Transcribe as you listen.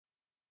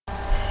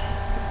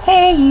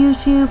Hey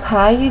YouTube,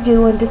 how you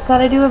doing? Just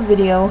thought I'd do a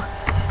video.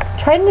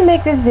 Trying to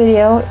make this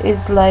video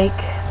is like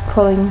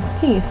pulling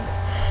teeth.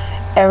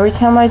 Every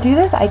time I do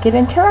this, I get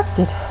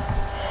interrupted.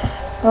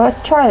 Well,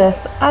 let's try this.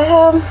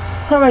 How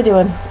am I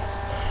doing?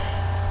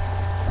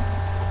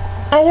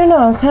 I don't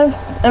know,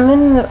 I'm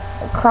in the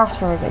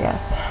crossroads, I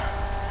guess.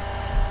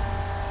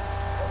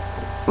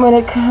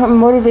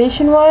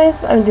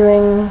 Motivation-wise, I'm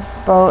doing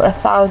about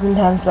 1,000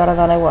 times better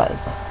than I was.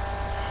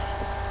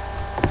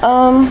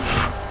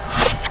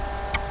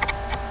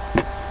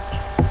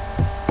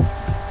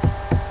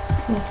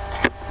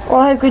 Well,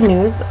 I have good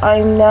news.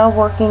 I'm now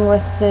working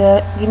with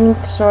the Eating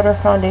Disorder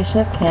Foundation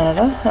of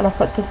Canada, and I'll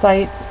put the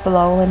site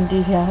below in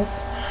details.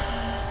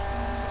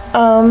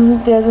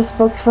 There's a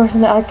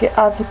spokesperson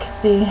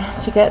advocacy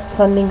to get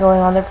funding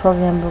going on their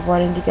program we're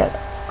wanting to get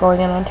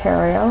going in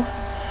Ontario.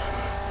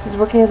 He's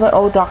working with my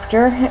old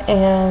doctor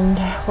and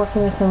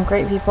working with some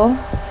great people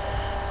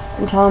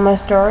and telling my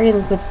story. And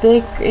it's a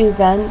big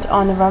event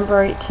on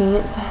November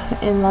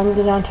 18th in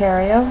London,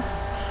 Ontario.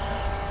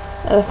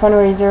 A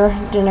fundraiser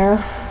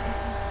dinner.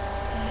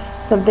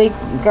 Some big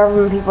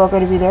government people are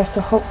going to be there,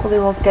 so hopefully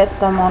we'll get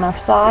them on our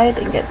side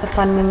and get the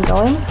funding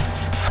going.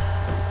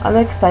 I'm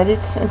excited.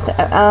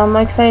 I'm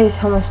excited to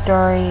tell my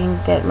story and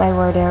get my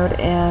word out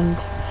and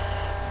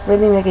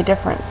really make a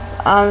difference.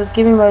 I was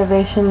giving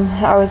motivation.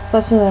 I was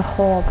such in a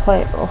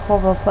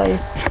horrible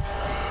place,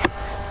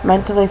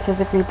 mentally,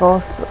 physically,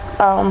 both.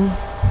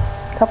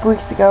 A couple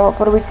weeks ago,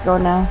 about a week ago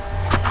now,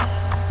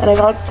 and I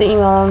got the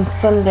email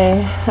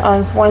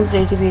on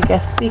Wednesday to be a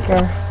guest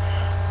speaker.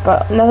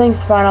 But nothing's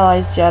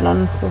finalized yet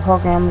on the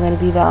program. I'm going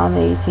to be there on the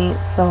 18th,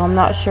 so I'm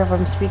not sure if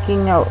I'm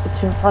speaking out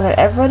in front of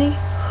everybody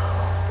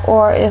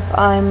or if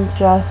I'm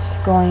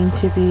just going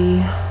to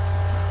be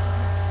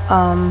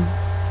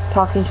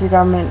talking to the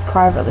government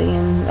privately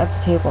and at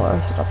the table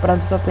or stuff. But I'm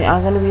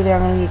going to be there.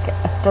 I'm going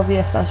to still be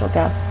a special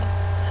guest.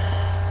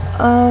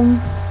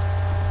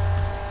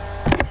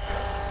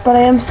 But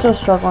I am still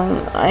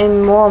struggling.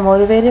 I'm more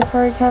motivated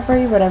for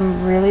recovery, but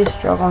I'm really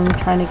struggling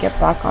trying to get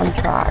back on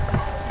track.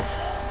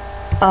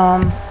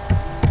 I'm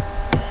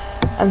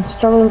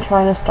struggling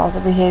trying to stop the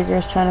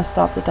behaviors, trying to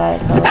stop the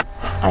diet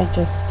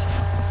pills.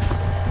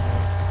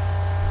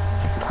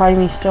 Part of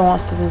me still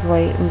wants to lose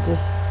weight and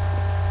just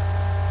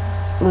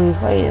lose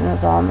weight, and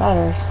that's all that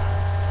matters.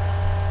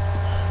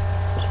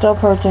 Still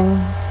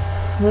purging.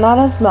 Not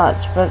as much,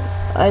 but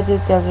I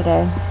did the other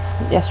day,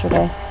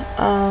 yesterday.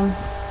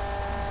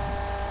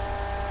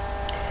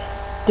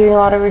 Doing a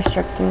lot of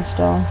restricting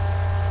still.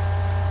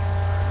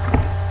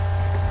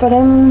 But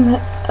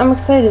I'm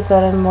excited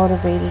that I'm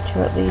motivated to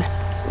at least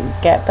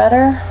get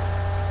better,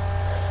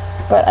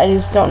 but I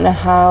just don't know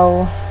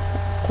how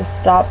to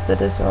stop the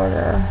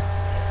disorder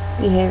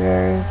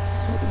behaviors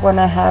when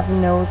I have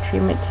no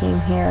treatment team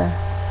here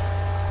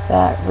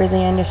that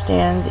really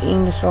understands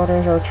eating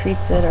disorders or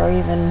treats it or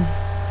even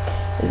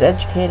is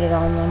educated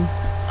on them.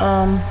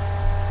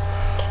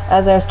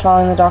 As I was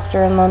telling the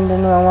doctor in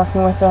London who I'm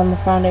working with on the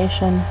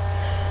foundation,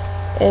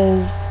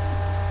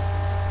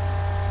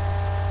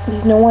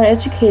 there's no one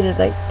educated.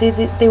 Like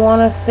they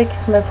want to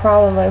fix my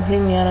problem by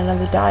putting me on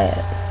another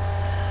diet,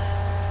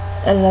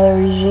 another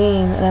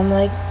regime, and I'm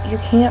like, you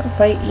can't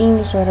fight eating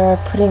disorder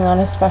by putting on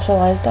a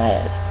specialized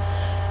diet.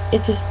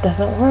 It just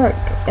doesn't work,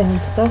 and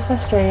I'm so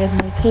frustrated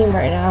with my team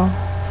right now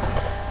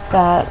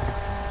that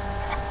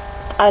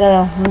I don't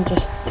know. I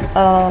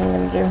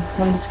don't know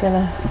what I'm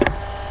gonna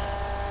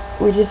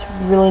do. We just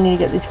really need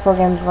to get these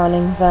programs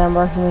running that I'm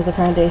working with the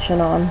foundation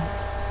on.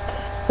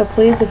 So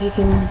please, if you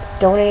can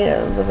donate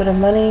a little bit of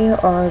money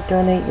or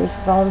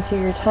volunteer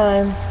your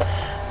time.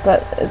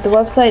 But the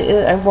website,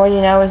 I'm warning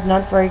you now, is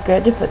not very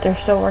good, but they're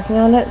still working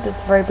on it. It's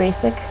very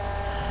basic.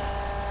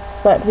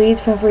 But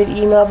please feel free to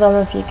email them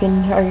if you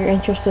can, or you're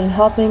interested in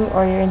helping,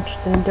 or you're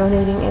interested in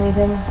donating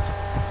anything.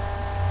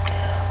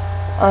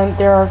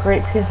 There are a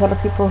great set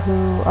of people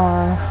who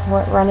are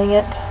running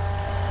it.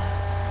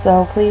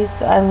 So please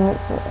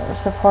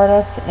support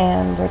us,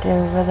 and we're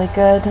doing really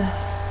good.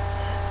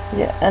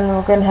 Yeah, and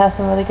we're going to have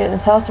some really good,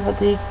 and tell us about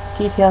the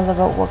details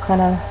about what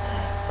kind of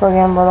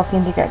program we're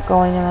looking to get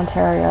going in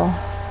Ontario.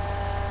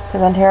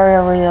 Because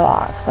Ontario really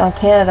lacks, and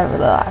Canada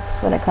really lacks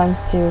when it comes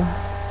to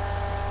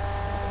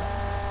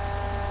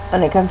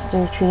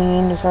treating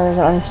eating disorders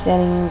and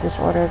understanding eating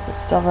disorders.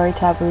 It's still very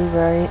taboo,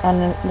 very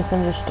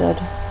misunderstood.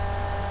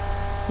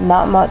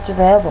 Not much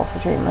available for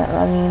treatment.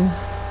 I mean,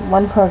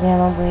 one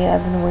program I've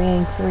been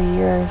waiting 3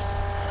 years,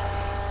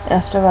 and I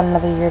still got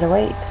another year to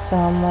wait. So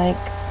I'm like,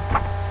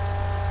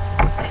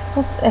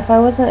 if I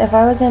was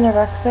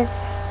anorexic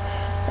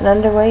and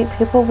underweight,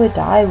 people would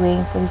die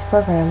waiting for these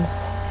programs.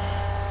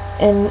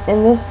 In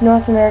this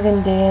North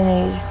American day and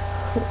age,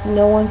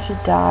 no one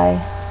should die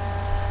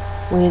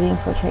waiting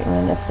for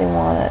treatment if they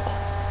want it.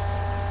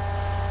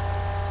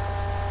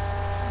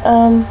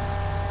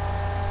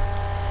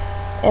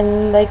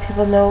 And like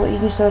people know,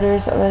 eating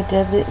disorders are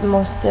the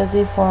most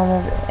deadly form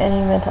of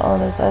any mental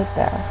illness out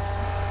there.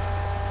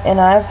 And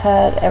I've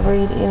had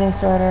every eating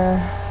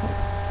disorder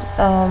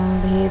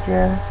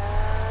behavior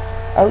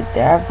out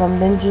there, from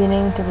binge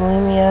eating to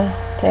bulimia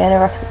to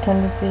anorexic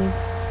tendencies,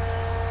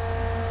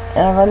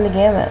 and I run the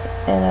gamut.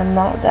 And I'm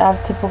not the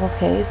atypical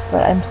case,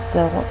 but I'm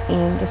still an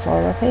eating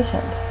disorder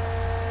patient.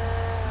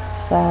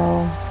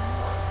 So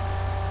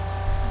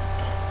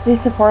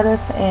please support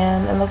us,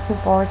 and I'm looking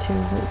forward to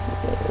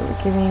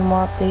giving you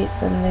more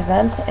updates on the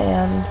event,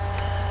 and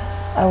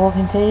I will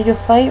continue to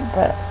fight,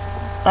 but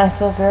I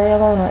feel very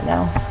alone right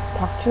now.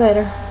 Talk to you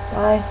later.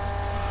 Bye.